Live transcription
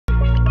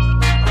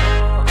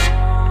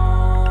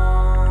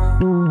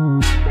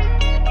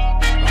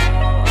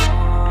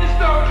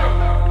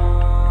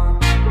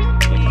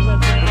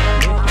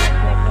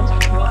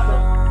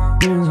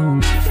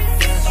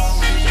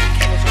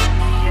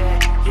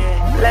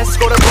Let's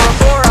go to Bora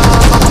Bora.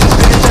 I'm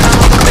finish and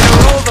I'm up in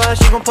a Rover.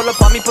 She gon' pull up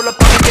on me,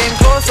 getting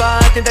closer.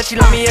 I think that she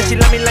love me, yeah, she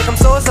love me like I'm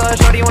Sosa.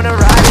 Shorty wanna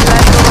ride it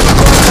like a roller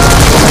coaster.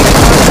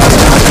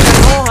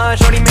 I know her,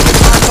 shorty make it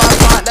pop, pop,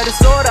 pop, let it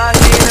soda.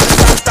 She ain't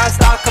never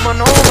stop, come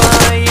on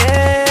over,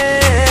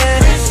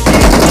 yeah.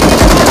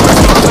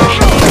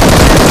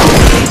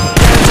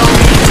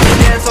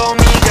 Dance on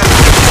me, got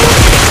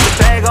a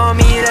bag on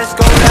me, let's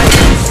go like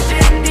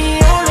Cindy,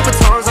 all over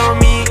tongues on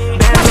me.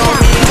 Dance on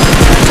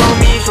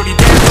me, shorty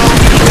dance on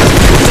me,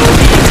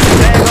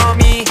 bag on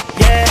me,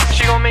 yeah.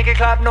 She gon' make it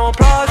clap, no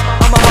applause.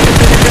 I'ma hop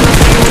into the girl,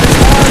 see you in the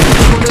stars.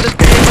 Gon' do the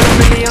thing, but I'm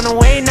really on the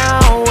way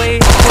now.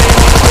 Wait,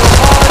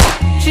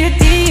 pause. She a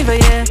diva,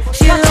 yeah.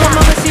 She a little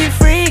mama, she a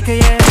freak,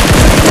 yeah.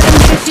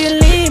 She a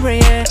Libra,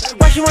 yeah.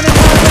 Why she wanna talk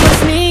on my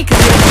sneakers,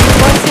 yeah. She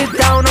bust it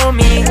down on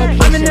me.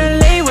 I'm in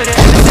LA with it. I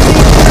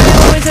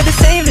always had the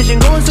same vision,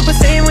 going super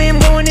same way, I'm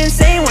going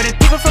insane with it.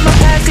 People from my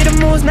past see the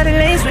moves, not in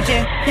lane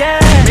switching, yeah.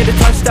 Made a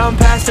touchdown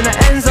pass in the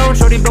end zone.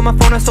 Shorty blow my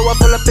phone up, so I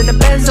pull up in the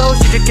Benzo.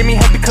 She just give me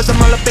head because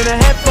I'm all up in the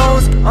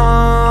headphones.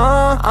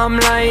 I'm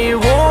like,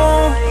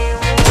 whoa,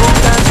 go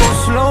fast, go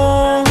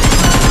slow.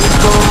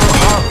 Go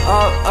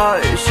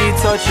up, she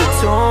touch your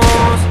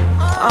toes.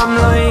 I'm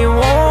like,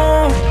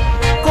 whoa,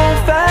 go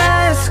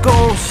fast, go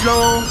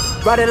slow.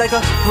 Ride it like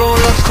a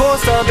roller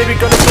coaster. Baby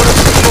girl, let's go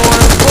to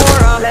Bora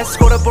Bora. Let's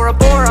go to Bora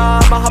Bora.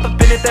 I'ma hop up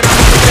in it, then I'm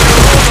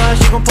over.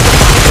 She gon' pull up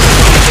on me,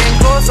 getting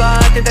closer.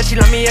 I think that she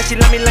love me, yeah, she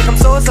love me like I'm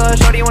Sosa.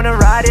 Shorty wanna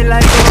ride it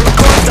like a roller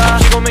coaster.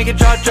 She gon' make it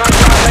drop,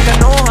 like I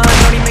know her.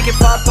 Shorty make it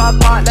pop, pop,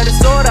 pop, let it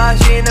soda.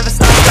 She ain't never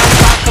stop,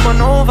 come on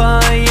over,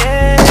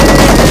 yeah.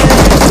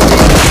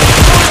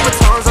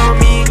 Tongues on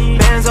me,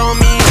 bands on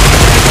me,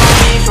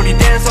 shorty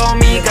dance on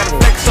me, got a